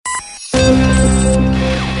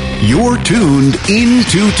You're tuned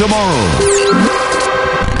into tomorrow.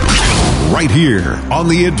 Right here on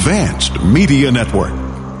the Advanced Media Network.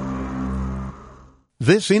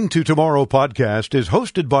 This Into Tomorrow podcast is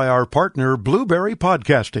hosted by our partner, Blueberry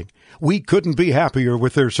Podcasting. We couldn't be happier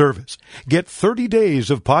with their service. Get 30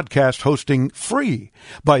 days of podcast hosting free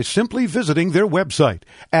by simply visiting their website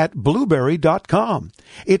at blueberry.com.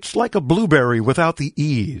 It's like a blueberry without the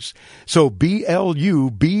E's. So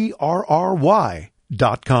BLUBRRY.com.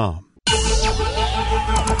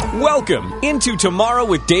 Welcome into Tomorrow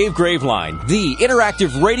with Dave Graveline, the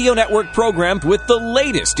interactive radio network program with the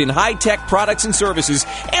latest in high-tech products and services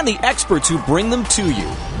and the experts who bring them to you.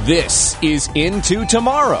 This is Into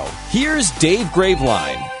Tomorrow. Here's Dave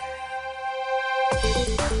Graveline.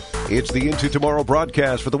 It's the Into Tomorrow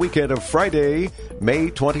broadcast for the weekend of Friday,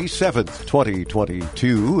 May 27th,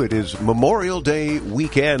 2022. It is Memorial Day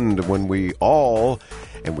weekend when we all,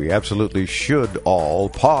 and we absolutely should all,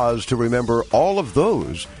 pause to remember all of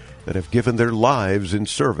those that have given their lives in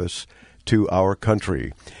service to our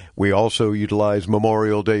country. We also utilize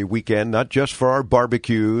Memorial Day weekend not just for our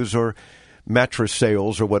barbecues or mattress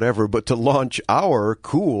sales or whatever, but to launch our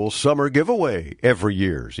cool summer giveaway every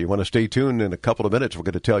year. So you want to stay tuned. In a couple of minutes, we're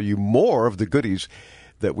going to tell you more of the goodies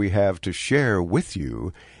that we have to share with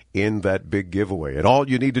you in that big giveaway. And all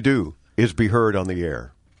you need to do is be heard on the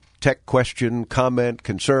air. Tech question, comment,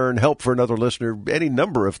 concern, help for another listener, any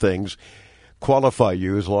number of things qualify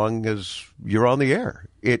you as long as you're on the air.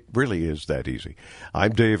 It really is that easy.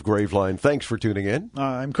 I'm Dave Graveline. Thanks for tuning in.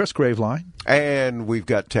 I'm Chris Graveline. And we've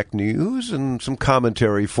got tech news and some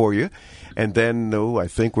commentary for you. And then, I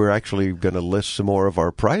think we're actually going to list some more of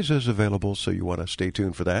our prizes available, so you want to stay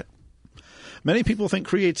tuned for that. Many people think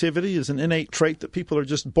creativity is an innate trait that people are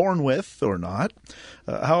just born with or not.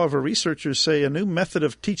 However, researchers say a new method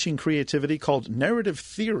of teaching creativity called narrative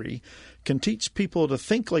theory can teach people to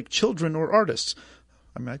think like children or artists.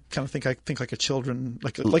 I mean, I think like a children,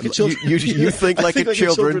 like a children. You think like a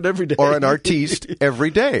children every day. Or an artiste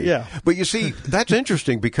every day. Yeah. But you see, that's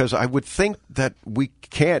interesting because I would think that we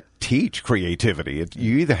can't teach creativity.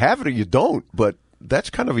 You either have it or you don't, but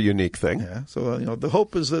that's kind of a unique thing. Yeah. So, the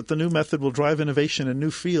hope is that the new method will drive innovation in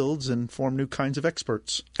new fields and form new kinds of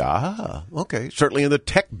experts. Ah, okay. Certainly in the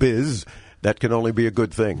tech biz, that can only be a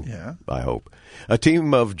good thing. Yeah. I hope. A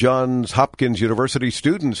team of Johns Hopkins University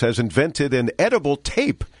students has invented an edible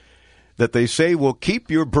tape that they say will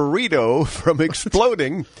keep your burrito from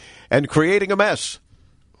exploding and creating a mess.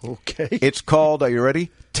 Okay. It's called, are you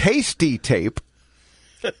ready? Tasty Tape.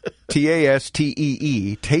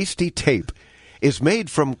 T-A-S-T-E-E. Tasty Tape is made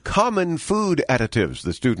from common food additives,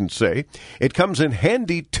 the students say. It comes in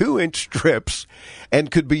handy 2-inch strips and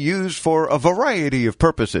could be used for a variety of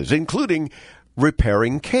purposes, including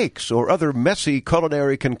repairing cakes or other messy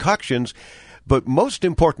culinary concoctions. But most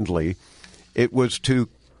importantly, it was to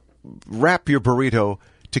wrap your burrito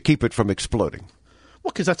to keep it from exploding.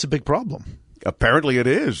 Well, because that's a big problem. Apparently it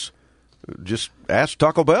is. Just ask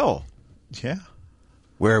Taco Bell. Yeah.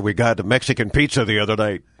 Where we got a Mexican pizza the other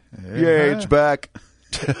night. Yay, it's back.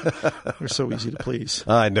 We're so easy to please.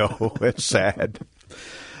 I know. It's sad.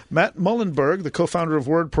 Matt Mullenberg, the co-founder of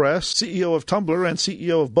WordPress, CEO of Tumblr, and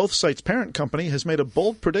CEO of both sites' parent company, has made a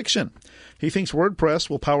bold prediction. He thinks WordPress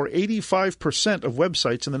will power 85% of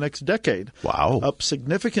websites in the next decade. Wow. Up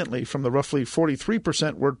significantly from the roughly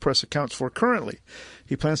 43% WordPress accounts for currently.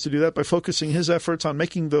 He plans to do that by focusing his efforts on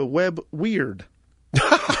making the web weird.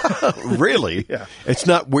 Really? Yeah. It's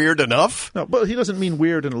not weird enough? No, but he doesn't mean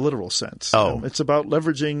weird in a literal sense. Oh. It's about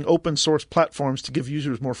leveraging open source platforms to give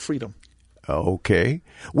users more freedom. Okay.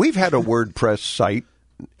 We've had a WordPress site,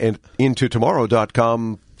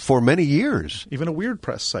 intotomorrow.com, for many years. Even a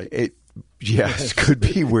WeirdPress site. Yes, could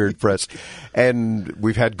be WordPress. And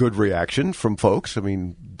we've had good reaction from folks. I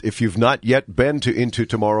mean, if you've not yet been to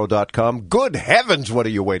intotomorrow.com, good heavens, what are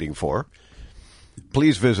you waiting for?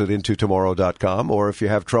 Please visit intotomorrow.com, or if you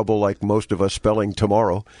have trouble like most of us spelling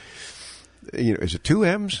tomorrow, is it 2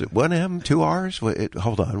 M's, 1 M, 2 R's?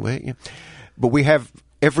 Hold on, wait. But we have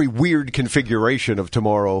every weird configuration of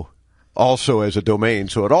tomorrow also as a domain,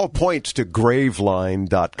 so it all points to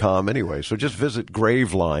graveline.com anyway. So just visit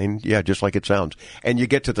Graveline, just like it sounds, and you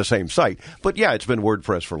get to the same site. But it's been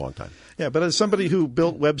WordPress for a long time. Yeah, but as somebody who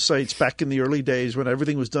built websites back in the early days when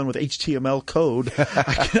everything was done with HTML code,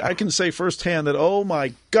 I can say firsthand that, oh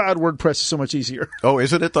my God, WordPress is so much easier. Oh,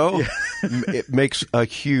 isn't it though? Yeah. It makes a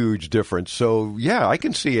huge difference. So, I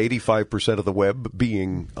can see 85% of the web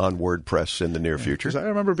being on WordPress in the near future. I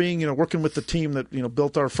remember being, working with the team that,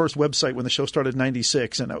 built our first website website when the show started in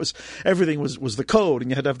 96, and that was everything was the code,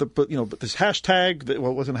 and you had to have but this hashtag. It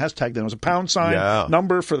wasn't a hashtag then; it was a pound sign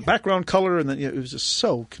number for the background color, and then it was just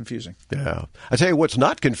so confusing. Yeah, I tell you what's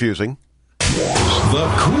not confusing.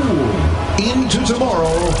 The cool Into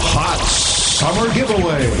Tomorrow Hot Summer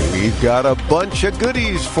Giveaway. We've got a bunch of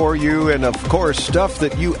goodies for you, and of course, stuff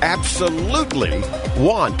that you absolutely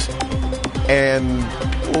want. And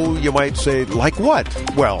you might say, like what?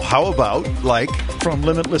 Well, how about, like... From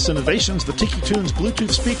Limitless Innovations, the Tiki Tunes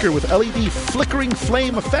Bluetooth speaker with LED flickering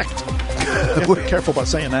flame effect. You have to be careful about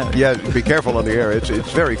saying that. Yeah, be careful on the air. It's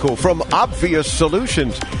very cool. From Obvious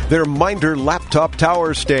Solutions, their Minder laptop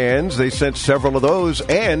tower stands. They sent several of those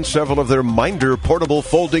and several of their Minder portable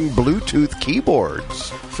folding Bluetooth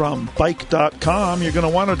keyboards. From Bike.com, you're going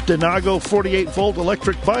to want a Denago 48-volt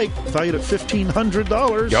electric bike valued at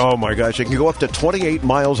 $1,500. Oh, my gosh. It can go up to 28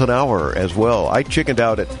 miles an hour as well. I chickened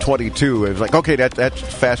out at 22. It was like, okay, that's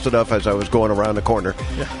fast enough as I was going around the corner.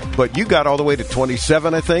 Yeah. But you got all the way to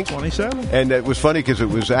 27, I think. 27. And it was funny because it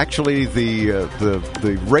was actually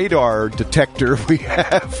the radar detector we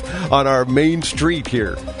have on our main street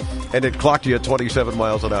here. And it clocked you at 27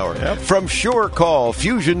 miles an hour. Yep. From Sure Call,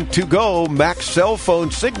 Fusion To Go Max cell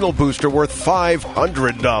phone signal booster worth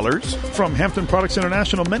 $500. From Hampton Products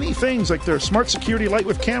International, many things like their smart security light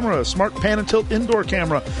with camera, smart pan and tilt indoor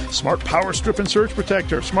camera, smart power strip and surge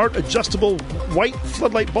protector, smart adjustable white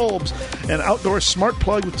floodlight bulbs, and outdoor smart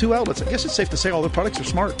plug with 2 outlets. I guess it's safe to say all their products are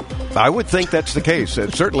smart. I would think that's the case.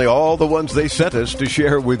 And certainly all the ones they sent us to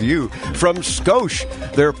share with you. From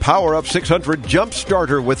Scosche, their Power Up 600 jump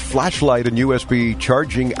starter with flashlight and USB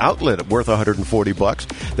charging outlet worth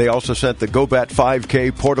 $140. They also sent the GoBat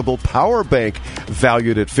 5K portable power bank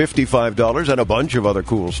valued at $55 and a bunch of other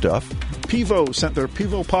cool stuff. Pivo sent their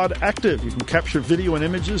Pivo Pod Active. You can capture video and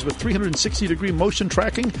images with 360-degree motion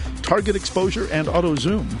tracking, target exposure, and auto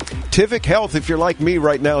zoom. Tivic Health, if you're like me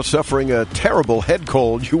right now suffering a terrible head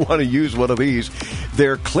cold, you want to use one of these.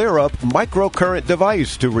 Their Clear Up microcurrent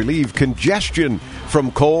device to relieve congestion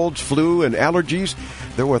from colds, flu, and allergies.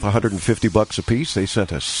 They're worth $150 a piece. They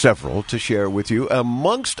sent us several to share with you.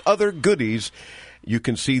 Amongst other goodies, you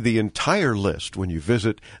can see the entire list when you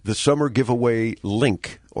visit the summer giveaway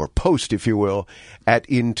link, or post, if you will, at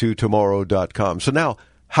intotomorrow.com. So now,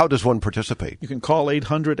 how does one participate? You can call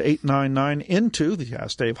 800-899-INTO, the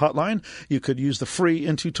Ask Dave hotline. You could use the free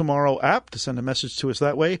Into Tomorrow app to send a message to us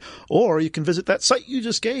that way, or you can visit that site you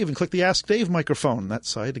just gave and click the Ask Dave microphone. That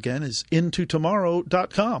site, again, is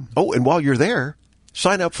intotomorrow.com. Oh, and while you're there,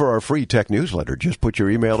 sign up for our free tech newsletter. Just put your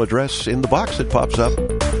email address in the box that pops up.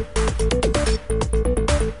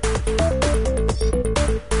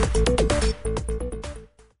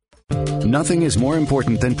 Nothing is more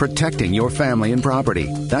important than protecting your family and property.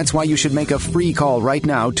 That's why you should make a free call right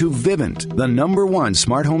now to Vivint, the #1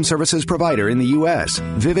 smart home services provider in the U.S.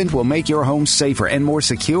 Vivint will make your home safer and more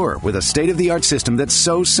secure with a state-of-the-art system that's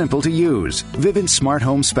so simple to use. Vivint smart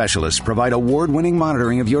home specialists provide award-winning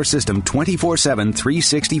monitoring of your system 24/7,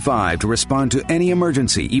 365 to respond to any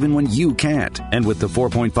emergency, even when you can't. And with the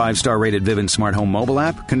 4.5-star rated Vivint smart home mobile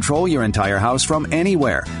app, control your entire house from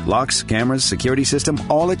anywhere. Locks, cameras, security system,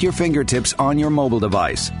 all at your fingertips on your mobile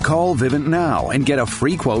device. Call Vivint now and get a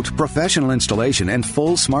free quote, professional installation, and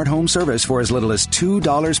full smart home service for as little as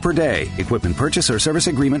 $2 per day. Equipment purchase or service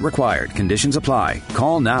agreement required. Conditions apply.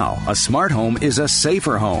 Call now. A smart home is a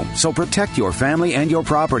safer home, so protect your family and your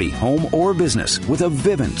property, home or business, with a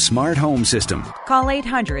Vivint smart home system. Call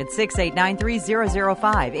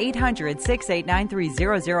 800-689-3005.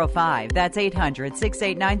 800-689-3005. That's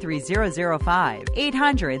 800-689-3005.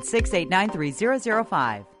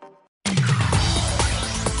 800-689-3005.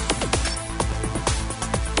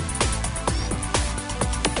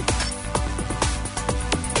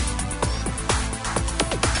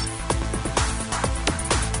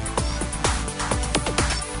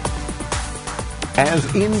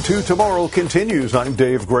 As Into Tomorrow continues, I'm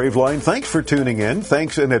Dave Graveline. Thanks for tuning in.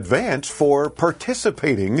 Thanks in advance for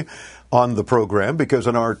participating on the program, because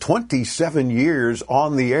in our 27 years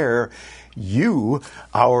on the air, you,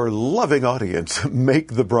 our loving audience,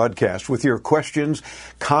 make the broadcast with your questions,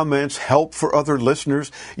 comments, help for other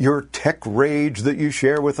listeners, your tech rage that you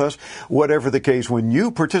share with us. Whatever the case, when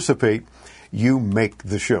you participate, you make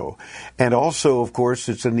the show. And also, of course,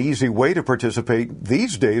 it's an easy way to participate.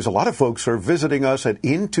 These days, a lot of folks are visiting us at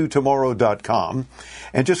intotomorrow.com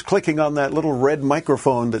and just clicking on that little red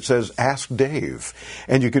microphone that says Ask Dave.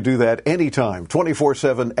 And you could do that anytime,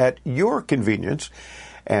 24/7 at your convenience,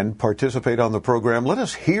 and participate on the program. Let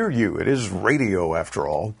us hear you. It is radio, after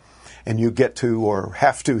all. and you get to or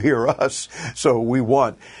have to hear us, so we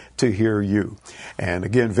want to hear you. And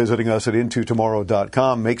again, visiting us at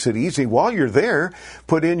intotomorrow.com makes it easy. While you're there,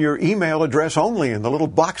 put in your email address only in the little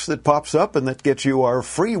box that pops up, and that gets you our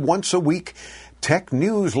free once-a-week tech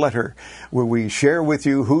newsletter, where we share with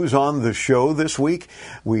you who's on the show this week.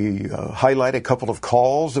 We highlight a couple of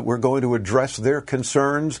calls that we're going to address their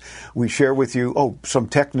concerns. We share with you, some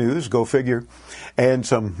tech news, go figure, and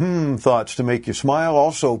some thoughts to make you smile.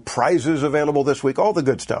 Also, prizes available this week, all the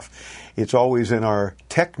good stuff. It's always in our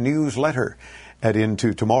tech newsletter at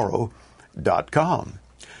intotomorrow.com.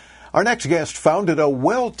 Our next guest founded a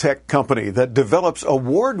WellTech company that develops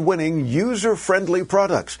award-winning, user-friendly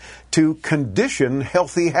products to condition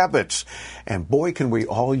healthy habits. And boy, can we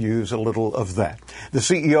all use a little of that. The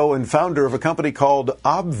CEO and founder of a company called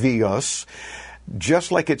Obvious, just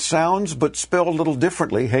like it sounds, but spelled a little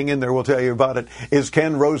differently, hang in there, we'll tell you about it, is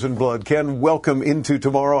Ken Rosenblood. Ken, welcome into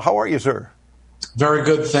Tomorrow. How are you, sir? Very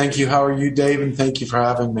good, thank you. How are you, Dave? And thank you for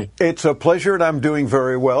having me. It's a pleasure, and I'm doing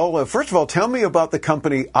very well. First of all, tell me about the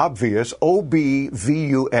company Obvious,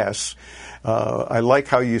 O-B-V-U-S. I like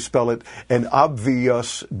how you spell it, and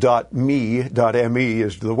obvious.me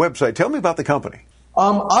is the website. Tell me about the company.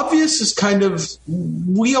 Obvious is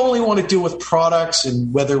we only want to deal with products,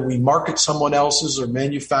 and whether we market someone else's or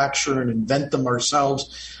manufacture and invent them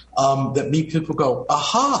ourselves, that make people go,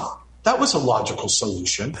 aha. That was a logical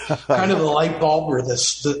solution, kind of the light bulb or the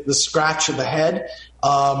scratch of the head.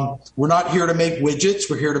 We're not here to make widgets.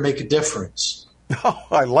 We're here to make a difference. Oh,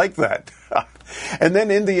 I like that. And then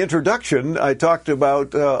in the introduction, I talked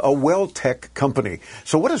about a WellTech company.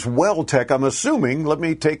 So what is WellTech? I'm assuming, let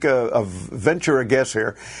me take a guess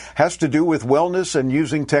here, has to do with wellness and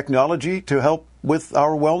using technology to help with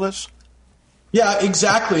our wellness? Yeah,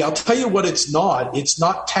 exactly. I'll tell you what it's not. It's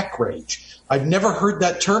not tech rage. I've never heard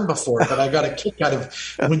that term before, but I got a kick out of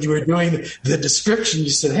when you were doing the description. You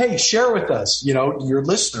said, hey, share with us, your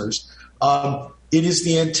listeners. It is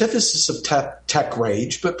the antithesis of tech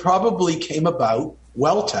rage, but probably came about,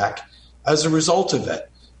 WellTech, as a result of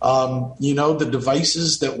it. The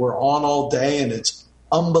devices that we're on all day, and it's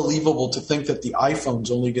unbelievable to think that the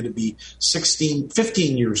iPhone's only going to be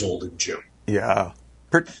 15 years old in June. Yeah,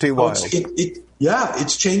 pretty wild.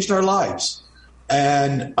 It's changed our lives.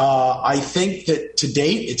 And I think that to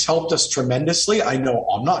date, it's helped us tremendously. I know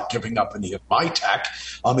I'm not giving up any of my tech.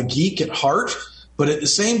 I'm a geek at heart. But at the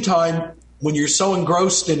same time, when you're so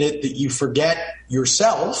engrossed in it that you forget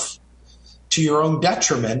yourself to your own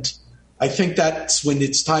detriment, I think that's when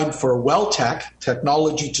it's time for WellTech,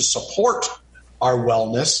 technology to support our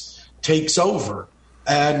wellness, takes over.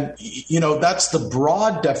 And, that's the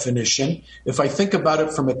broad definition. If I think about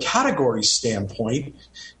it from a category standpoint,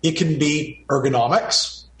 it can be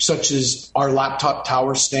ergonomics, such as our laptop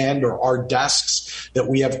tower stand or our desks that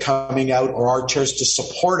we have coming out, or our chairs to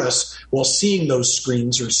support us while seeing those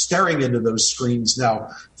screens or staring into those screens now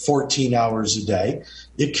 14 hours a day.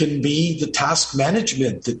 It can be the task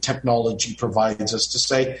management that technology provides us to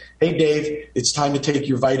say, hey, Dave, it's time to take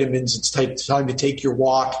your vitamins. It's time to take your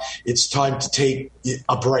walk. It's time to take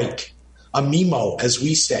a break, a MeMo, as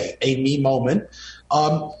we say, a me moment.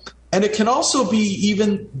 And it can also be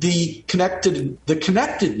even the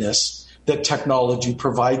connectedness that technology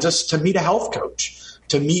provides us to meet a health coach,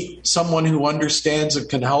 to meet someone who understands and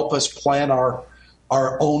can help us plan our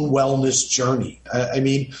own wellness journey.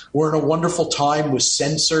 We're in a wonderful time with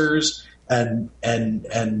sensors and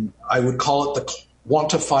I would call it the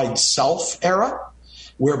quantified self era,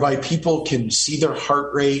 whereby people can see their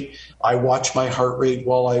heart rate. I watch my heart rate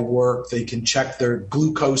while I work. They can check their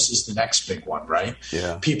glucose is the next big one, right?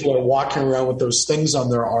 Yeah. People are walking around with those things on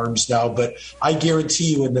their arms now, but I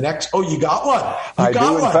guarantee you in the next, you got one. I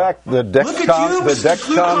do, in fact, the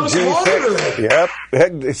Dexcom G6.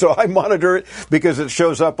 Yep. So I monitor it because it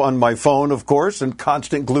shows up on my phone, of course, and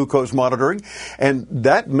constant glucose monitoring. And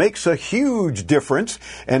that makes a huge difference.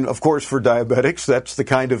 And, of course, for diabetics, that's the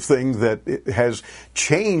kind of thing that has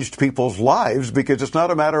changed people's lives, because it's not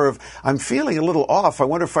a matter of, I'm feeling a little off. I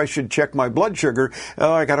wonder if I should check my blood sugar.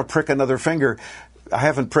 Oh, I got to prick another finger. I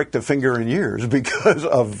haven't pricked a finger in years because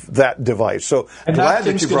of that device. So and glad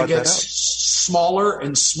that you brought that up. Smaller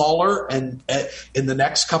and smaller, and in the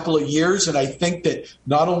next couple of years. And I think that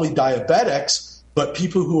not only diabetics, but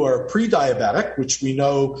people who are pre-diabetic, which we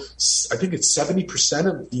know, I think it's 70%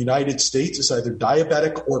 of the United States is either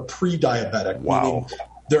diabetic or pre-diabetic. Wow. Meaning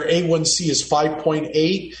their A1C is 5.8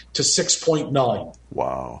 to 6.9.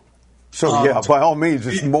 Wow. So, yeah, by all means,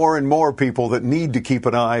 it's more and more people that need to keep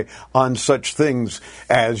an eye on such things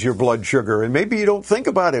as your blood sugar. And maybe you don't think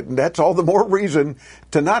about it, and that's all the more reason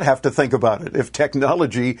to not have to think about it. If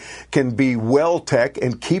technology can be well tech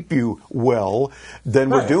and keep you well, then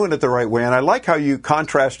we're doing it the right way. And I like how you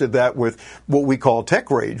contrasted that with what we call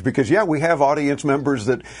tech rage, because, yeah, we have audience members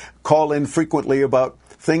that call in frequently about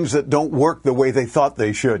things that don't work the way they thought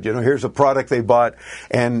they should. You know, here's a product they bought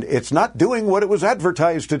and it's not doing what it was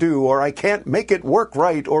advertised to do, or I can't make it work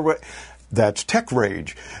right, or what. That's tech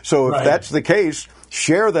rage. So if that's the case,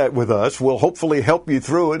 share that with us. We'll hopefully help you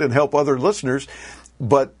through it and help other listeners.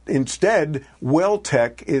 But instead, well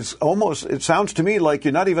tech is almost, it sounds to me like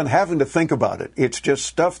you're not even having to think about it. It's just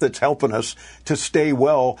stuff that's helping us to stay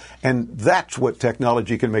well. And that's what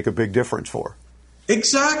technology can make a big difference for.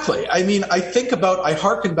 Exactly. I mean, I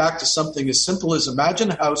hearken back to something as simple as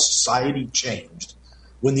imagine how society changed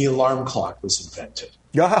when the alarm clock was invented.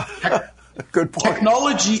 Yeah, good point.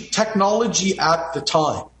 Technology at the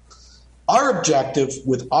time. Our objective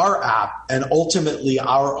with our app and ultimately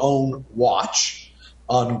our own watch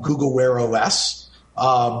on Google Wear OS,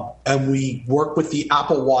 and we work with the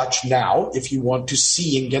Apple Watch now, if you want to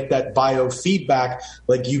see and get that biofeedback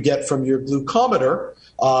like you get from your glucometer,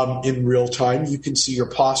 in real time. You can see your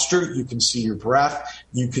posture, you can see your breath,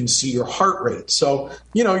 you can see your heart rate. So,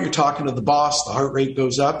 you know, you're talking to the boss, the heart rate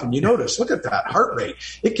goes up, and you notice, look at that heart rate.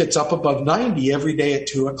 It gets up above 90 every day at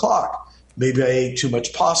 2 o'clock. Maybe I ate too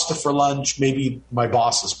much pasta for lunch. Maybe my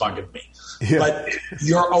boss is bugging me. Yeah. But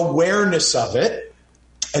your awareness of it,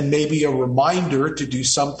 and maybe a reminder to do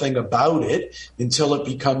something about it until it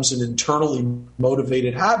becomes an internally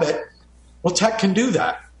motivated habit, well, tech can do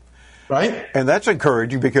that. Right? And that's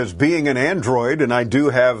encouraging because being an Android, and I do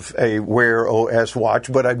have a Wear OS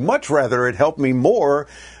watch, but I'd much rather it help me more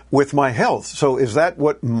with my health. So is that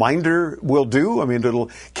what Minder will do? I mean,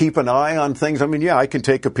 it'll keep an eye on things. I mean, yeah, I can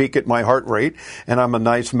take a peek at my heart rate, and I'm a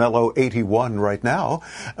nice mellow 81 right now.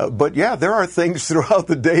 But yeah, there are things throughout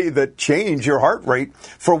the day that change your heart rate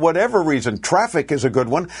for whatever reason. Traffic is a good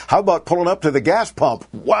one. How about pulling up to the gas pump?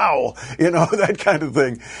 Wow. You know, that kind of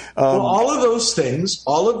thing. Well, all of those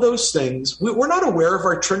things, we're not aware of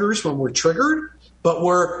our triggers when we're triggered.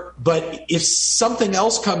 But if something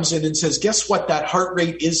else comes in and says, guess what, that heart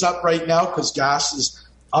rate is up right now because gas is,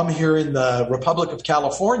 I'm here in the Republic of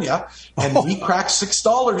California and we cracked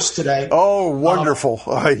 $6 today. Oh, wonderful.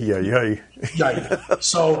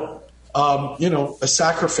 So, you know, a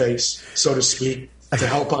sacrifice, so to speak, to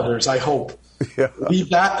help others, I hope. Yeah.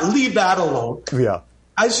 Leave that alone. Yeah.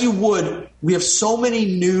 As you would, we have so many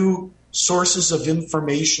new sources of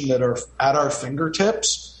information that are at our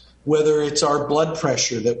fingertips. Whether it's our blood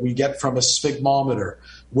pressure that we get from a sphygmometer,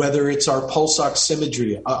 whether it's our pulse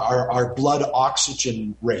oximetry, our blood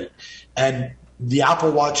oxygen rate. And the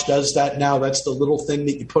Apple Watch does that now. That's the little thing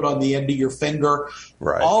that you put on the end of your finger.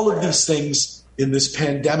 Right. All of these things in this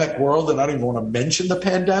pandemic world, and I don't even want to mention the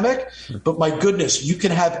pandemic, but my goodness, you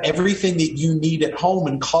can have everything that you need at home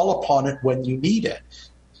and call upon it when you need it.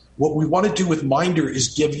 What we want to do with Minder is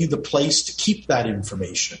give you the place to keep that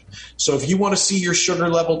information. So if you want to see your sugar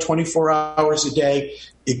level 24 hours a day,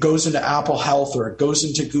 it goes into Apple Health or it goes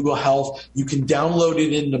into Google Health. You can download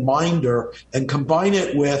it into Minder and combine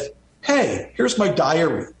it with, hey, here's my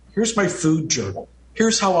diary. Here's my food journal.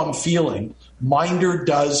 Here's how I'm feeling. Minder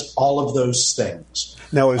does all of those things.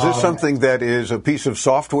 Now, is this something that is a piece of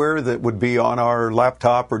software that would be on our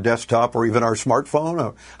laptop or desktop or even our smartphone?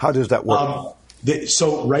 Or how does that work?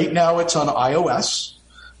 So right now it's on iOS.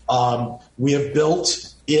 We have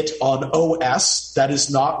built it on OS that is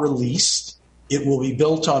not released. It will be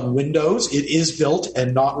built on Windows. It is built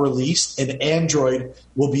and not released. And Android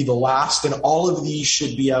will be the last. And all of these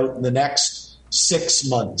should be out in the next 6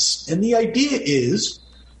 months. And the idea is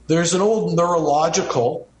there's an old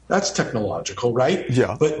neurological, that's technological, right?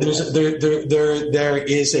 Yeah. But there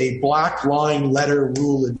is a black line letter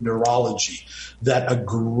rule in neurology that a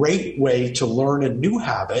great way to learn a new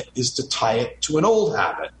habit is to tie it to an old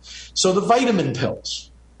habit. So the vitamin pills,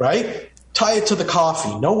 right? Tie it to the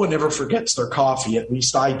coffee. No one ever forgets their coffee, at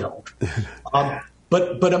least I don't.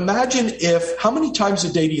 But imagine how many times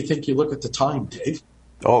a day do you think you look at the time, Dave?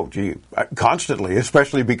 Oh, gee, constantly,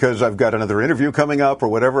 especially because I've got another interview coming up or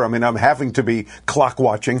whatever. I mean, I'm having to be clock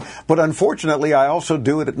watching, but unfortunately, I also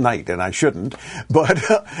do it at night, and I shouldn't. But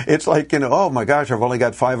it's like, oh my gosh, I've only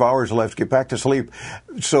got 5 hours left to get back to sleep.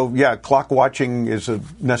 So, yeah, clock watching is a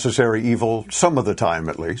necessary evil some of the time,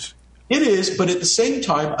 at least. It is, but at the same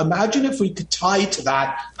time, imagine if we could tie to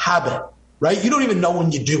that habit, right? You don't even know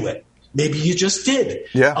when you do it. Maybe you just did.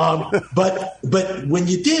 Yeah. But when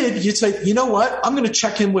you did, you'd say, you know what? I'm going to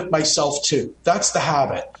check in with myself too. That's the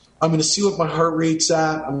habit. I'm going to see what my heart rate's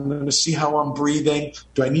at. I'm going to see how I'm breathing.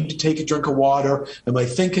 Do I need to take a drink of water? Am I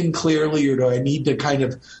thinking clearly, or do I need to kind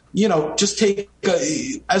of, just take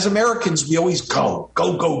as Americans, we always go,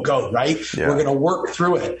 right? Yeah. We're going to work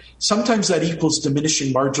through it. Sometimes that equals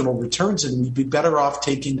diminishing marginal returns, and we'd be better off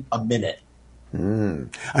taking a minute.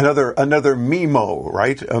 Another Mimo,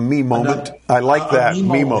 right? A me moment. I like that,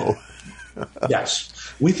 Mimo.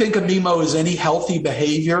 Yes. We think a Mimo is any healthy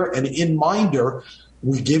behavior, and in Minder,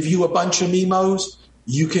 we give you a bunch of Mimos.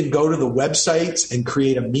 You can go to the websites and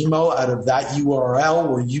create a Mimo out of that URL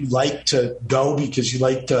where you like to go because you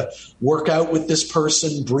like to work out with this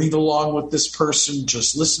person, breathe along with this person,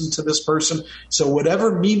 just listen to this person. So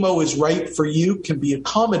whatever Mimo is right for you can be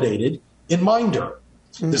accommodated in Minder.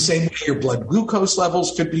 The same way your blood glucose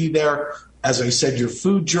levels could be there. As I said, your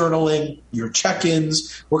food journaling, your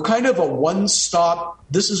check-ins. We're kind of a one-stop.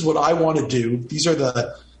 This is what I want to do. These are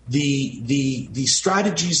the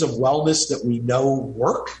strategies of wellness that we know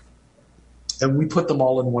work, and we put them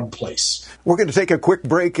all in one place. We're going to take a quick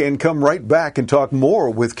break and come right back and talk more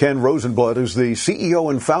with Ken Rosenblood, who's the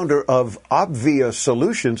CEO and founder of Obvious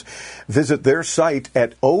Solutions. Visit their site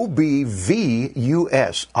at obvious.me.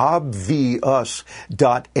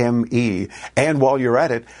 And while you're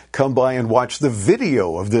at it, come by and watch the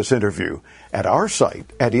video of this interview at our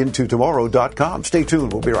site at intotomorrow.com. Stay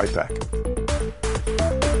tuned. We'll be right back.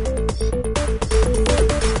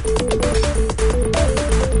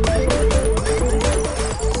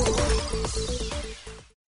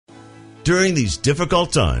 During these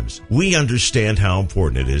difficult times, we understand how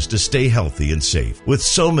important it is to stay healthy and safe. With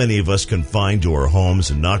so many of us confined to our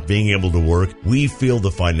homes and not being able to work, we feel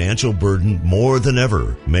the financial burden more than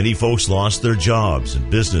ever. Many folks lost their jobs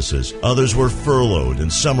and businesses. Others were furloughed,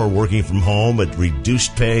 and some are working from home at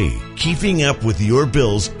reduced pay. Keeping up with your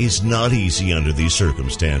bills is not easy under these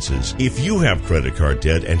circumstances. If you have credit card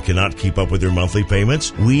debt and cannot keep up with your monthly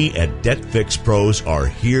payments, we at Debt Fix Pros are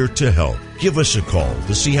here to help. Give us a call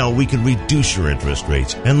to see how we can reduce your interest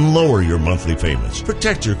rates and lower your monthly payments.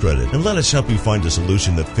 Protect your credit and let us help you find a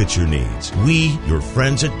solution that fits your needs. We, your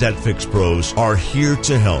friends at Debt Fix Pros, are here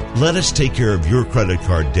to help. Let us take care of your credit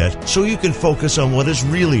card debt so you can focus on what is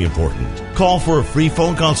really important. Call for a free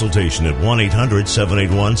phone consultation at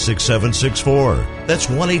 1-800-781-6764. That's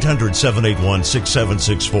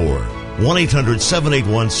 1-800-781-6764.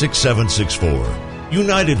 1-800-781-6764.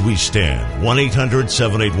 United we stand.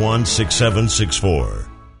 1-800-781-6764.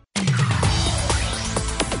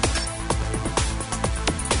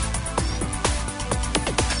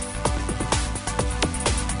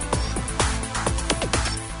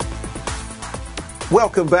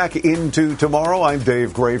 Welcome back into Tomorrow. I'm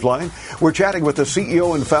Dave Graveline. We're chatting with the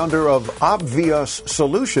CEO and founder of Obvious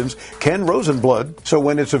Solutions, Ken Rosenblood. So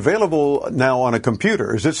when it's available now on a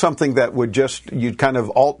computer, is it something that would you'd kind of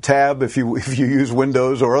Alt-Tab if you use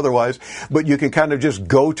Windows or otherwise, but you can kind of just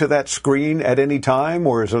go to that screen at any time,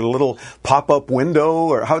 or is it a little pop-up window,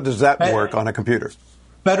 or how does that work on a computer?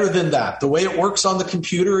 Better than that. The way it works on the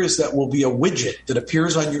computer is that will be a widget that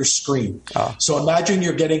appears on your screen. So imagine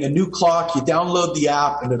you're getting a new clock, you download the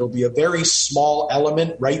app, and it'll be a very small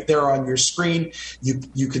element right there on your screen.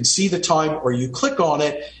 You can see the time, or you click on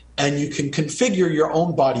it, and you can configure your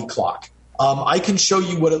own body clock. I can show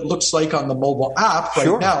you what it looks like on the mobile app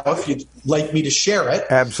right now if you'd like me to share it.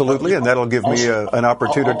 Absolutely, and that'll give me an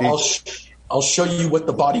opportunity. I'll show you what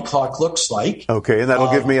the body clock looks like. Okay, and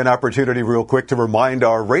that'll give me an opportunity real quick to remind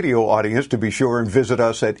our radio audience to be sure and visit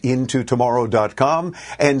us at intotomorrow.com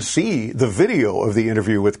and see the video of the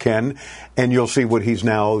interview with Ken, and you'll see what he's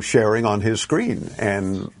now sharing on his screen.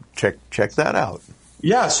 And check that out.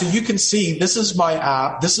 Yeah, so you can see this is my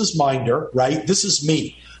app. This is Minder, right? This is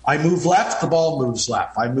me. I move left, the ball moves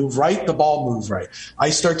left. I move right, the ball moves right. I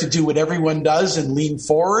start to do what everyone does and lean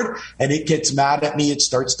forward, and it gets mad at me. It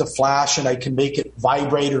starts to flash, and I can make it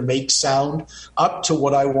vibrate or make sound up to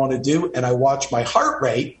what I want to do. And I watch my heart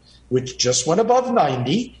rate, which just went above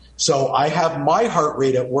 90. So I have my heart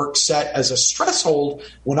rate at work set as a stress hold.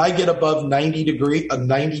 When I get above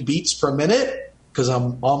 90 beats per minute, because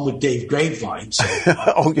I'm on with Dave Graveline. So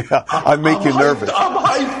I make you nervous. I'm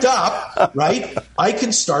hyped up, right? I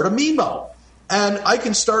can start a Mimo. And I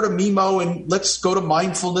can start a Mimo, and let's go to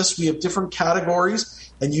mindfulness. We have different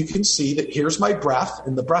categories, and you can see that here's my breath,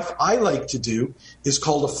 and the breath I like to do is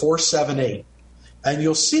called a 4-7-8. And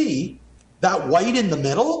you'll see that white in the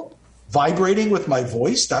middle vibrating with my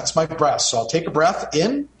voice, that's my breath. So I'll take a breath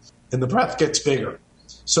in, and the breath gets bigger.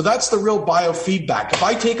 So that's the real biofeedback. If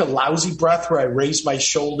I take a lousy breath where I raise my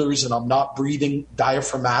shoulders and I'm not breathing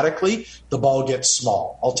diaphragmatically, the ball gets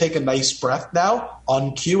small. I'll take a nice breath now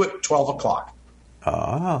on cue at 12 o'clock.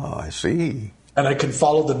 Ah, I see. and I can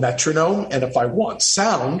follow the metronome. And if I want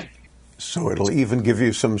sound, so it'll even give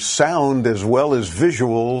you some sound as well as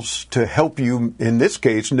visuals to help you, in this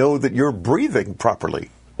case, know that you're breathing properly.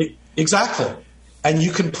 Exactly. And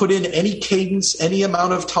you can put in any cadence, any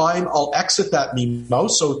amount of time. I'll exit that Mimo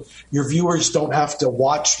so your viewers don't have to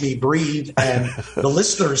watch me breathe and the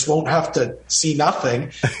listeners won't have to see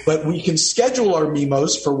nothing. But we can schedule our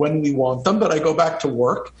Mimos for when we want them. But I go back to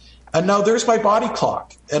work. And now there's my body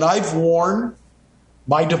clock. And I've worn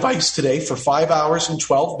my device today for 5 hours and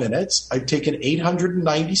 12 minutes. I've taken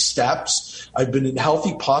 890 steps. I've been in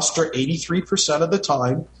healthy posture 83% of the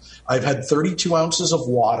time. I've had 32 ounces of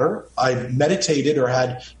water. I've meditated or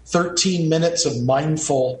had 13 minutes of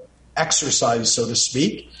mindful exercise, so to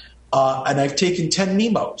speak. And I've taken 10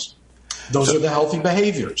 Mimos. Those are the healthy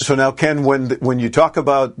behaviors. So now, Ken, when you talk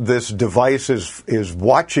about this device is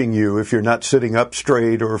watching you, if you're not sitting up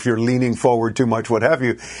straight or if you're leaning forward too much, what have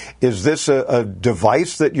you, is this a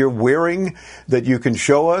device that you're wearing that you can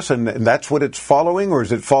show us and that's what it's following, or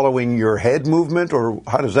is it following your head movement, or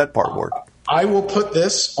how does that part work? I will put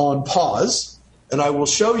this on pause, and I will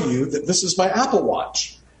show you that this is my Apple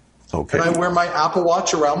Watch. Okay. And I wear my Apple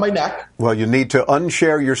Watch around my neck. Well, you need to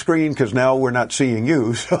unshare your screen because now we're not seeing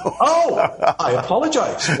you. So. Oh, I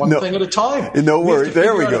apologize. One thing at a time. No worries.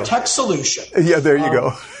 There we go. A tech solution. Yeah, there you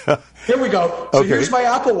go. Here we go. So here's my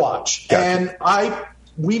Apple Watch. Gotcha. And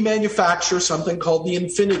we manufacture something called the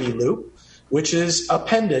Infinity Loop, which is a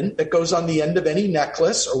pendant that goes on the end of any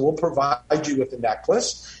necklace, or we'll provide you with a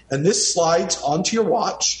necklace. And this slides onto your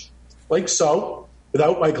watch, like so,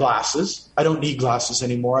 without my glasses. I don't need glasses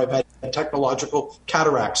anymore. I've had technological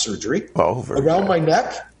cataract surgery. Around my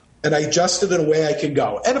neck, and I adjust it in a way I can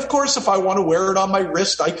go. And, of course, if I want to wear it on my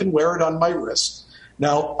wrist, I can wear it on my wrist.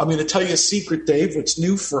 Now, I'm going to tell you a secret, Dave. What's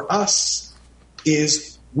new for us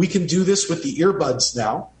is we can do this with the earbuds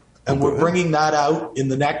now, and we're bringing that out in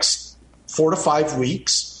the next 4 to 5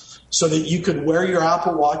 weeks, so that you could wear your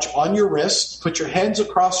Apple Watch on your wrist, put your hands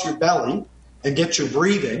across your belly, and get your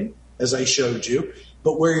breathing, as I showed you,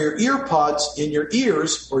 but wear your ear pods in your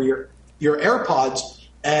ears or your AirPods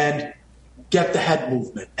and get the head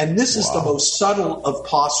movement. And this is the most subtle of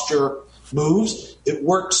posture moves. It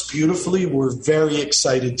works beautifully. We're very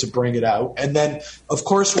excited to bring it out. And then, of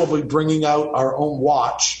course, we'll be bringing out our own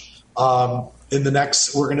watch in the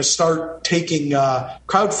next. We're going to start taking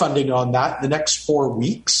crowdfunding on that in the next 4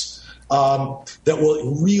 weeks. That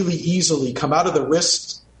will really easily come out of the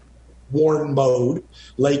wrist-worn mode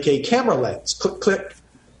like a camera lens. Click, click,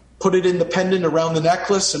 put it in the pendant around the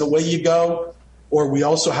necklace, and away you go. Or we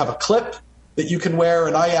also have a clip that you can wear,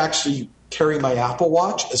 and I actually carry my Apple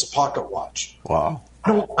Watch as a pocket watch. Wow.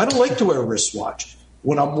 I don't like to wear a wristwatch.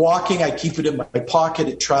 When I'm walking, I keep it in my pocket.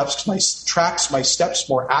 It tracks my steps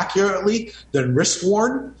more accurately than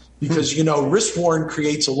wrist-worn because, wrist-worn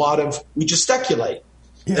creates a lot of – we gesticulate.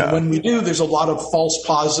 Yeah. And when we do, there's a lot of false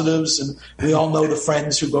positives, and we all know the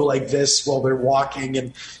friends who go like this while they're walking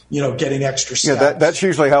and, getting extra steps. Yeah, that's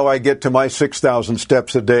usually how I get to my 6,000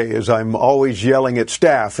 steps a day, is I'm always yelling at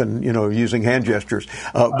staff and, using hand gestures.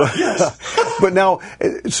 But now,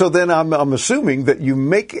 so then I'm assuming that you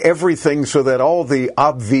make everything so that all the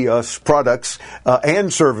obvious products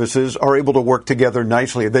and services are able to work together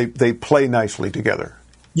nicely. They play nicely together.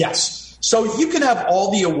 Yes. So you can have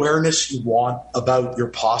all the awareness you want about your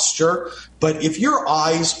posture, but if your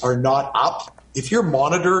eyes are not up, if your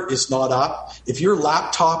monitor is not up, if your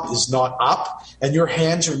laptop is not up, and your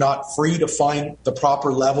hands are not free to find the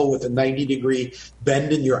proper level with a 90-degree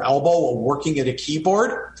bend in your elbow while working at a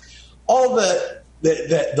keyboard, all the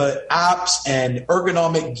apps and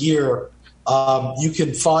ergonomic gear you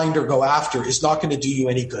can find or go after is not going to do you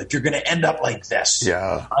any good. You're going to end up like this.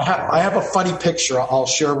 Yeah. I have a funny picture I'll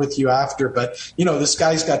share with you after, but this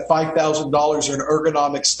guy's got $5,000 in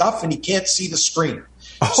ergonomic stuff and he can't see the screen.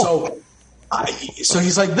 So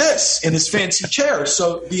he's like this in his fancy chair.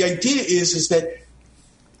 So the idea is that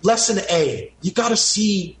lesson A, you got to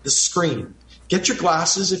see the screen. Get your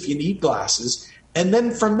glasses if you need glasses. And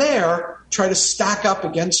then from there, try to stack up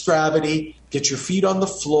against gravity, get your feet on the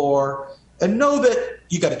floor, and know that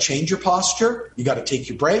you got to change your posture. You got to take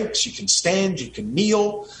your breaks. You can stand. You can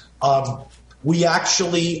kneel. We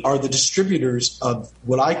actually are the distributors of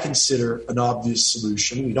what I consider an obvious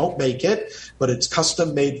solution. We don't make it, but it's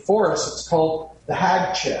custom made for us. It's called the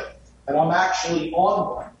Hag Chair, and I'm actually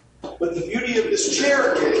on one. But the beauty of this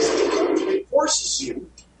chair is it forces you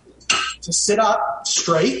to sit up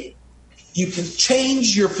straight. You can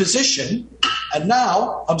change your position, and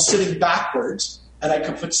now I'm sitting backwards, and I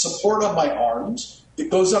can put support on my arms.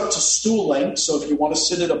 It goes up to stool length, so if you want to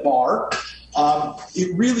sit at a bar,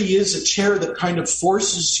 it really is a chair that kind of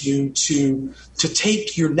forces you to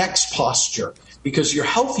take your next posture, because your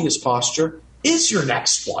healthiest posture is your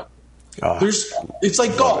next one. It's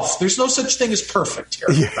like golf. There's no such thing as perfect here,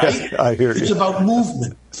 right? I hear you. It's about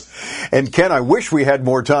movement. And Ken, I wish we had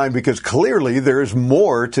more time, because clearly there's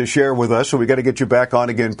more to share with us, so we got to get you back on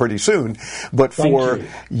again pretty soon. But for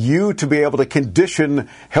you to be able to condition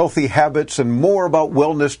healthy habits and more about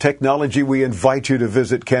wellness technology, we invite you to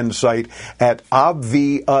visit Ken's site at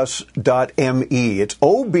obvus.me. It's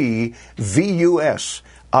OBVUS.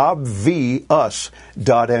 obvus.me.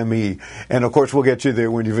 And of course, we'll get you there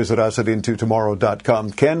when you visit us at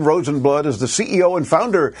intotomorrow.com. Ken Rosenblood is the CEO and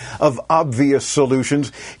founder of Obvious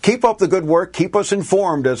Solutions. Keep up the good work. Keep us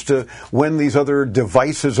informed as to when these other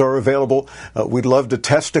devices are available. We'd love to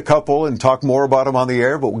test a couple and talk more about them on the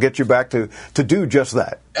air, but we'll get you back to do just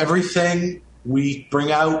that. Everything we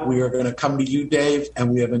bring out, we are going to come to you, Dave,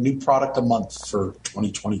 and we have a new product a month for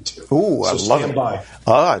 2022. Ooh, I love it. By.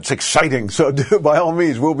 It's exciting. So by all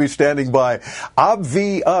means, we'll be standing by.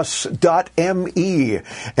 Obvus.me,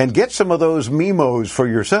 and get some of those memos for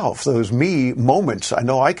yourself, those me moments. I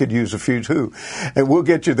know I could use a few too. And we'll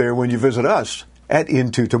get you there when you visit us at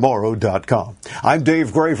intotomorrow.com. I'm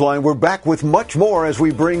Dave Graveline. We're back with much more as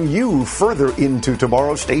we bring you further into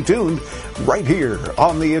tomorrow. Stay tuned right here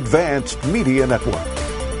on the Advanced Media Network.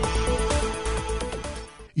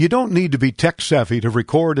 You don't need to be tech savvy to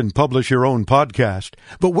record and publish your own podcast,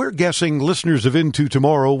 but we're guessing listeners of Into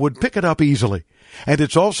Tomorrow would pick it up easily. And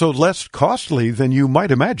it's also less costly than you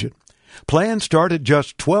might imagine. Plans start at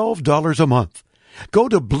just $12 a month. Go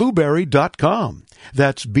to blueberry.com.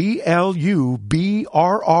 That's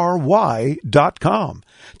BLUBRRY.com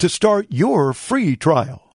to start your free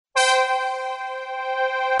trial.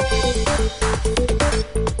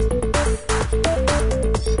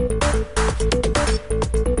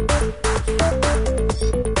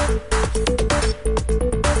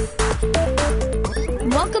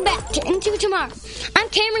 Welcome back to Into Tomorrow. I'm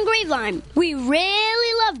Cameron Graveline. We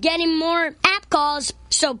really love getting more app calls,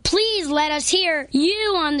 so please let us hear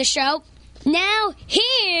you on the show. Now,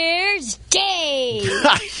 here's Dave.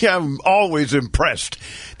 I'm always impressed.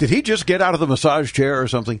 Did he just get out of the massage chair or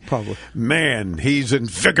something? Probably. Man, he's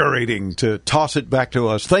invigorating to toss it back to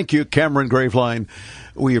us. Thank you, Cameron Graveline.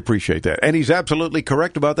 We appreciate that. And he's absolutely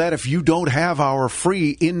correct about that. If you don't have our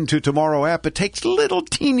free Into Tomorrow app, it takes a little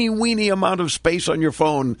teeny-weeny amount of space on your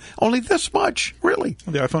phone. Only this much, really.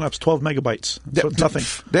 The iPhone app's 12 megabytes. So it's nothing.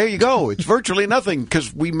 There you go. It's virtually nothing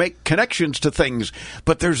because we make connections to things.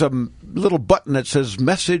 But there's a little button that says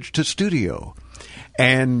Message to Studio.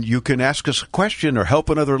 And you can ask us a question or help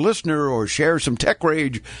another listener or share some tech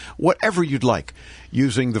rage, whatever you'd like,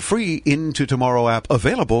 using the free Into Tomorrow app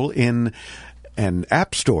available in an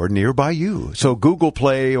app store nearby you. So Google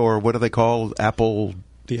Play, or what do they call Apple?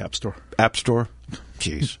 The App Store. App Store?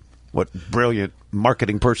 Jeez. What brilliant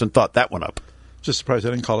marketing person thought that one up. Just surprised I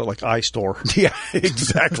didn't call it like iStore. Yeah,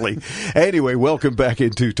 exactly. Anyway, welcome back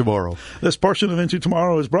Into Tomorrow. This portion of Into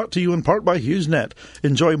Tomorrow is brought to you in part by HughesNet.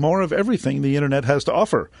 Enjoy more of everything the Internet has to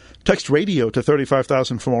offer. Text radio to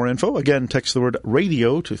 35,000 for more info. Again, text the word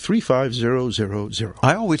radio to 35000.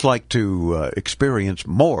 I always like to experience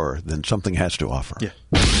more than something has to offer. Yeah.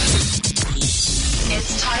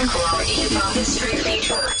 It's time for our IFA History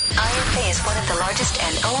feature. IFA is one of the largest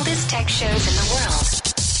and oldest tech shows in the world.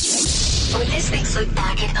 With this week's look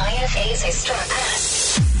back at IFA's historic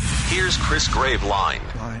past. Here's Chris Graveline.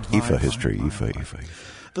 IFA history, IFA.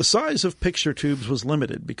 The size of picture tubes was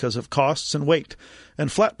limited because of costs and weight, and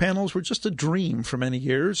flat panels were just a dream for many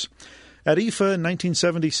years. At IFA in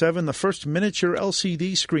 1977, the first miniature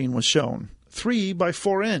LCD screen was shown, 3 by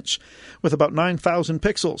 4 inch, with about 9,000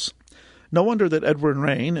 pixels. No wonder that Edward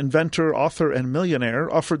Rain, inventor, author, and millionaire,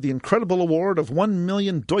 offered the incredible award of 1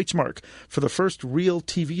 million Deutschmark for the first real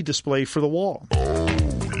TV display for the wall.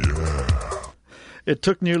 It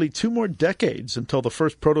took nearly 2 more decades until the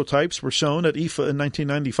first prototypes were shown at IFA in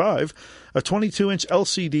 1995, a 22-inch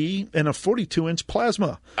LCD and a 42-inch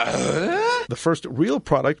plasma. The first real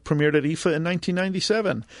product premiered at IFA in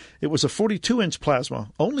 1997. It was a 42-inch plasma,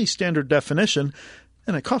 only standard definition,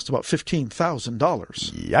 and it cost about $15,000.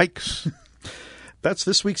 Yikes. That's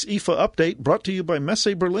this week's IFA update, brought to you by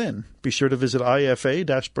Messe Berlin. Be sure to visit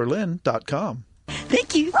ifa-berlin.com.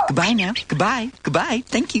 Thank you. Goodbye now. Goodbye. Goodbye.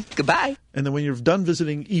 Thank you. Goodbye. And then when you're done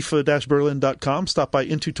visiting IFA-Berlin.com, stop by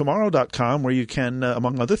IntoTomorrow.com, where you can,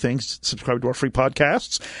 among other things, subscribe to our free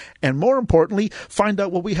podcasts. And more importantly, find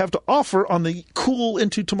out what we have to offer on the cool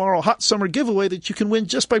Into Tomorrow Hot Summer giveaway that you can win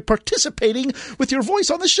just by participating with your voice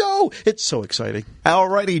on the show. It's so exciting. All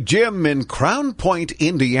righty, Jim in Crown Point,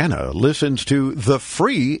 Indiana, listens to the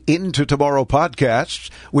free Into Tomorrow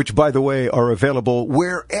podcasts, which, by the way, are available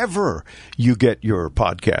wherever you get your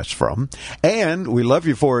podcasts from. And we love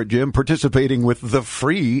you for it, Jim, participating with the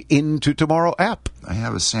free Into Tomorrow app. I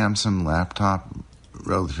have a Samsung laptop,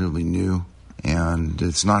 relatively new, and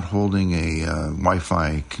it's not holding a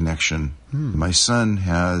Wi-Fi connection. My son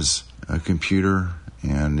has a computer,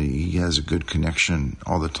 and he has a good connection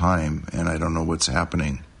all the time, and I don't know what's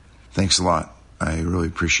happening. Thanks a lot. I really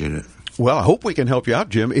appreciate it. Well, I hope we can help you out,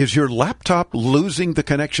 Jim. Is your laptop losing the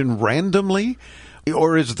connection randomly?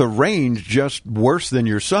 Or is the range just worse than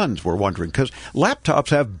your son's, we're wondering? Because laptops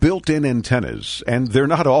have built-in antennas, and they're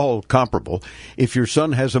not all comparable. If your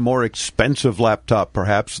son has a more expensive laptop,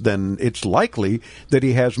 perhaps, then it's likely that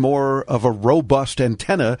he has more of a robust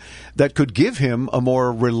antenna that could give him a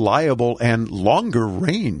more reliable and longer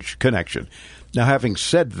range connection. Now, having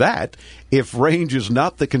said that, if range is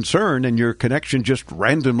not the concern and your connection just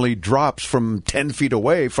randomly drops from 10 feet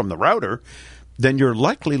away from the router, then you're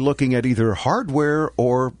likely looking at either hardware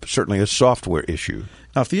or certainly a software issue.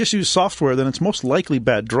 Now, if the issue is software, then it's most likely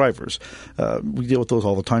bad drivers. We deal with those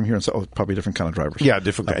all the time here, and so probably different kind of drivers. Yeah,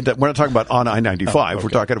 different. We're not talking about on I-95. Okay. We're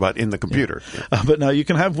talking about in the computer. Yeah. But now you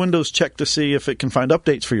can have Windows check to see if it can find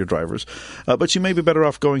updates for your drivers. But you may be better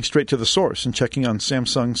off going straight to the source and checking on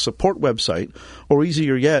Samsung's support website, or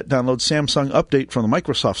easier yet, download Samsung Update from the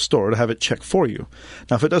Microsoft Store to have it check for you.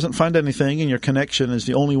 Now, if it doesn't find anything and your connection is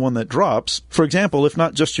the only one that drops, for example, if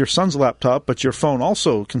not just your son's laptop, but your phone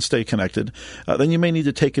also can stay connected, then you may need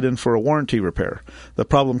to take it in for a warranty repair. The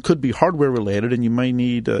problem could be hardware related, and you may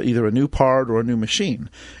need either a new part or a new machine.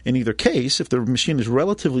 In either case, if the machine is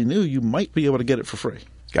relatively new, you might be able to get it for free.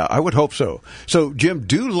 Yeah, I would hope so. So, Jim,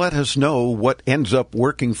 do let us know what ends up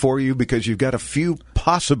working for you, because you've got a few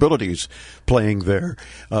possibilities playing there.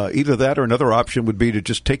 Either that or another option would be to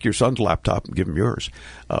just take your son's laptop and give him yours.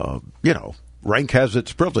 Rank has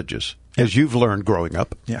its privileges, as you've learned growing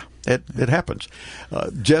up. Yeah. It happens.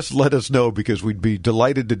 Just let us know, because we'd be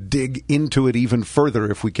delighted to dig into it even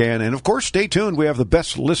further if we can. And, of course, stay tuned. We have the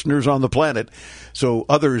best listeners on the planet, so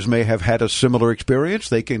others may have had a similar experience.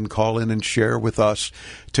 They can call in and share with us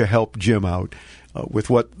to help Jim out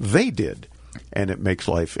with what they did. And it makes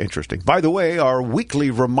life interesting. By the way, our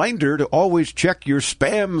weekly reminder to always check your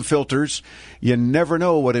spam filters. You never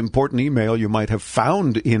know what important email you might have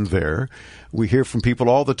found in there. We hear from people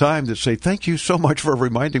all the time that say, thank you so much for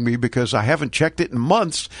reminding me, because I haven't checked it in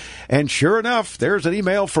months. And sure enough, there's an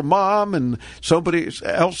email from Mom and somebody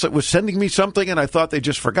else that was sending me something, and I thought they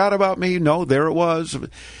just forgot about me. No, there it was,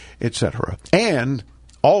 etc. And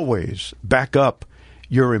always back up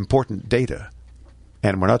your important data.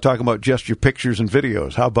 And we're not talking about just your pictures and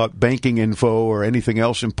videos. How about banking info or anything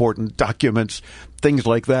else important, documents, things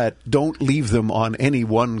like that? Don't leave them on any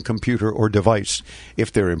one computer or device.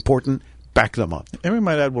 If they're important, back them up. And we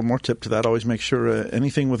might add one more tip to that. Always make sure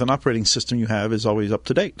anything with an operating system you have is always up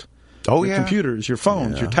to date. Oh, your computers, your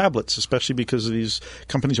phones, your tablets, especially because these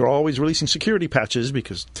companies are always releasing security patches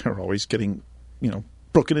because they're always getting,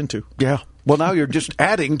 broken into. Yeah. Well, now you're just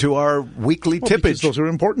adding to our weekly tippage. Because those are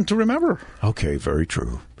important to remember. Okay, very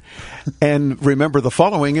true. And remember the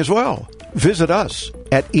following as well. Visit us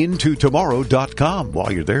at intotomorrow.com.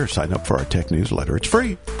 While you're there, sign up for our tech newsletter. It's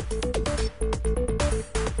free.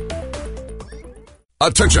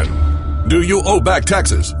 Attention! Do you owe back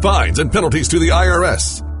taxes, fines, and penalties to the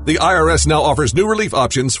IRS? The IRS now offers new relief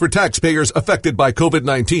options for taxpayers affected by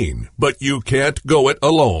COVID-19, but you can't go it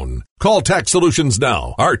alone. Call Tax Solutions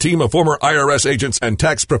now. Our team of former IRS agents and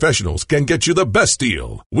tax professionals can get you the best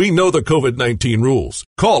deal. We know the COVID-19 rules.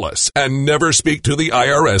 Call us and never speak to the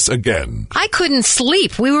IRS again. I couldn't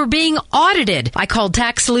sleep. We were being audited. I called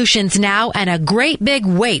Tax Solutions now, and a great big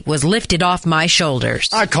weight was lifted off my shoulders.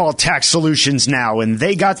 I called Tax Solutions now, and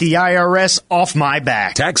they got the IRS off my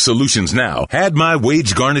back. Tax Solutions now had my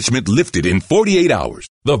wage garnishment lifted in 48 hours.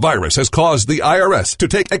 The virus has caused the IRS to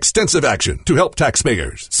take extensive action to help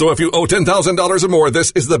taxpayers. So if you owe $10,000 or more,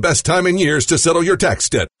 this is the best time in years to settle your tax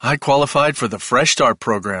debt. I qualified for the Fresh Start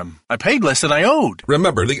program. I paid less than I owed.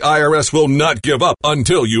 Remember, the IRS will not give up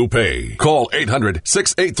until you pay. Call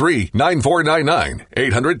 800-683-9499.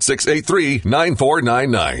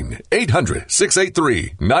 800-683-9499.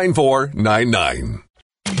 800-683-9499.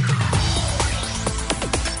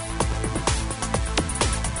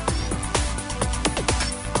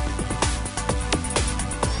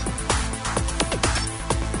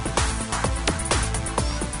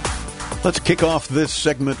 Let's kick off this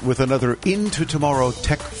segment with another Into Tomorrow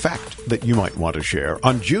tech fact that you might want to share.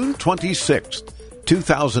 On June 26th,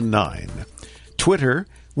 2009, Twitter,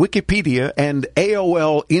 Wikipedia, and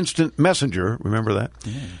AOL Instant Messenger, remember that?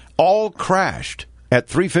 All crashed at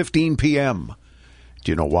 3:15 p.m.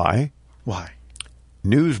 Do you know why? Why?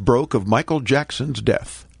 News broke of Michael Jackson's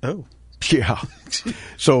death. Oh. Yeah.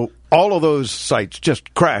 So all of those sites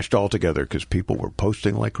just crashed altogether because people were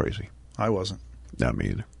posting like crazy. I wasn't. Not me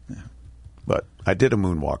either. Yeah. But I did a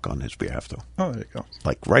moonwalk on his behalf, though. Oh, there you go.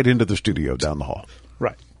 Like right into the studio down the hall.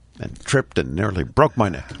 Right. And tripped and nearly broke my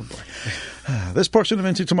neck. Oh, boy. This portion of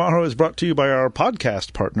Into Tomorrow is brought to you by our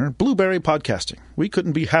podcast partner, Blueberry Podcasting. We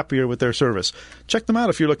couldn't be happier with their service. Check them out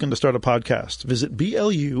if you're looking to start a podcast. Visit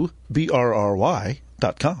BLUBRRY.com.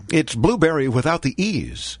 It's Blueberry without the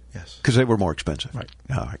E's. Yes. Because they were more expensive. Right.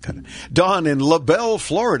 Oh, I got it. Don in LaBelle,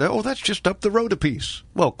 Florida. Oh, that's just up the road a piece.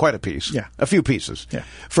 Well, quite a piece. Yeah. A few pieces. Yeah.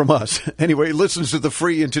 From us. Anyway, listens to the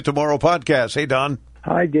free Into Tomorrow podcast. Hey, Don.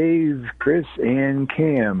 Hi, Dave, Chris, and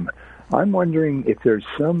Cam. I'm wondering if there's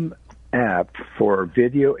some app for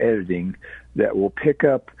video editing that will pick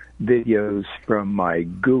up videos from my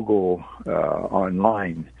Google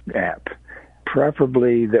Online app,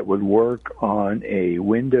 preferably that would work on a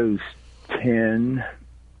Windows 10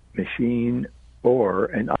 machine or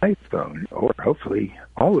an iPhone, or hopefully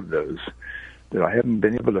all of those. That I haven't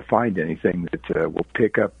been able to find anything that will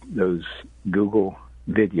pick up those Google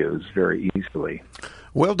videos very easily.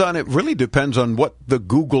 Well, Don, it really depends on what the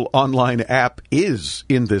Google Online app is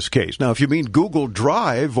in this case. Now, if you mean Google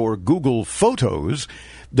Drive or Google Photos,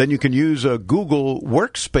 then you can use a Google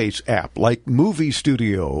Workspace app like Movie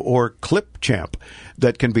Studio or Clipchamp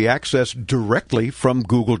that can be accessed directly from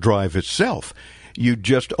Google Drive itself. You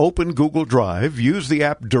just open Google Drive, use the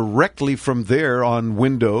app directly from there on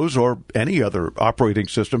Windows or any other operating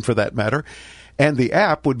system for that matter, and the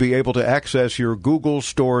app would be able to access your Google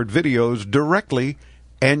stored videos directly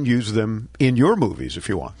and use them in your movies if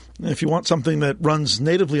you want. If you want something that runs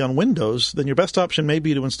natively on Windows, then your best option may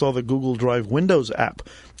be to install the Google Drive Windows app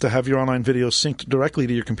to have your online videos synced directly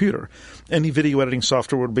to your computer. Any video editing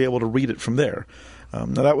software would be able to read it from there.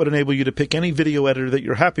 Now, that would enable you to pick any video editor that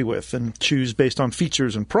you're happy with and choose based on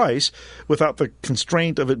features and price without the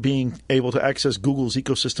constraint of it being able to access Google's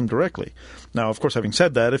ecosystem directly. Now, of course, having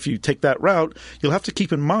said that, if you take that route, you'll have to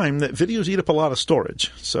keep in mind that videos eat up a lot of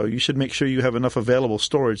storage. So you should make sure you have enough available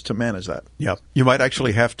storage to manage that. Yeah. You might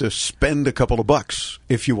actually have to spend a couple of bucks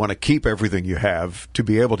if you want to keep everything you have to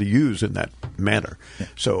be able to use in that manner. Yeah.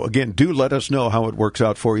 So, again, do let us know how it works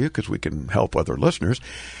out for you because we can help other listeners.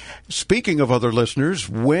 Speaking of other listeners,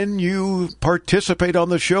 when you participate on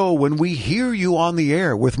the show, when we hear you on the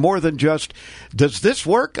air with more than just, does this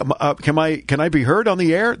work? Can I be heard on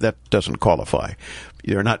the air? That doesn't qualify.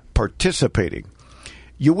 You're not participating.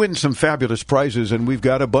 You win some fabulous prizes, and we've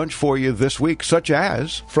got a bunch for you this week, such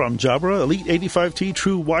as... From Jabra, Elite 85T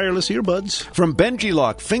True Wireless Earbuds. From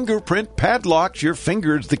BenjiLock, fingerprint padlocks, your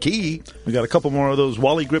finger's the key. We got a couple more of those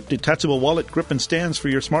Wally Grip detachable wallet grip and stands for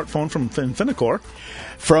your smartphone from Infinicor.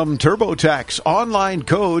 From TurboTax, online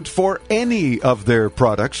codes for any of their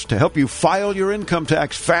products to help you file your income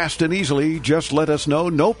tax fast and easily. Just let us know.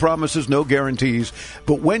 No promises, no guarantees.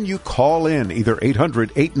 But when you call in, either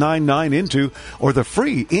 800-899-INTO or the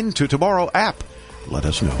free Into Tomorrow app, let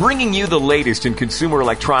us know. Bringing you the latest in consumer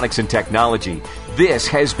electronics and technology, this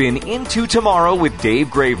has been Into Tomorrow with Dave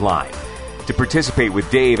Graveline. To participate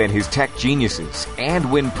with Dave and his tech geniuses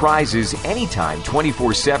and win prizes anytime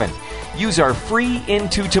 24/7, use our free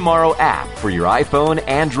Into Tomorrow app for your iPhone,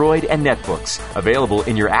 Android, and netbooks. Available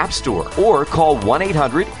in your app store or call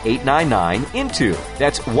 1-800-899-INTO.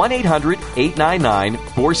 That's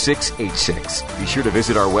 1-800-899-4686. Be sure to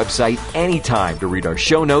visit our website anytime to read our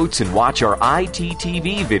show notes and watch our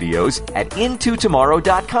ITTV videos at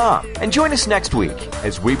intotomorrow.com. And join us next week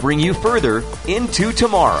as we bring you further Into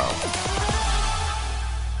Tomorrow.